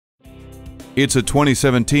It's a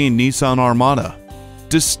 2017 Nissan Armada.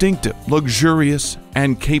 Distinctive, luxurious,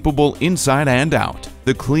 and capable inside and out.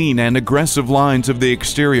 The clean and aggressive lines of the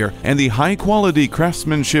exterior and the high-quality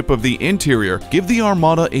craftsmanship of the interior give the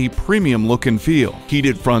Armada a premium look and feel.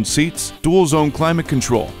 Heated front seats, dual-zone climate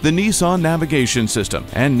control, the Nissan navigation system,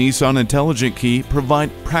 and Nissan Intelligent Key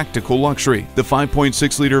provide practical luxury. The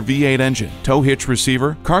 5.6-liter V8 engine, tow hitch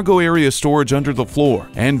receiver, cargo area storage under the floor,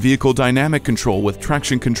 and vehicle dynamic control with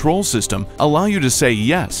traction control system allow you to say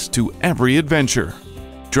yes to every adventure.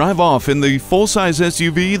 Drive off in the full-size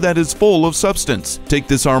SUV that is full of substance. Take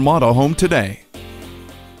this Armada home today.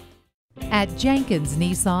 At Jenkins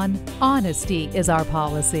Nissan, honesty is our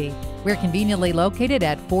policy. We're conveniently located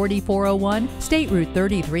at 4401 State Route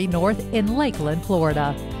 33 North in Lakeland,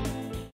 Florida.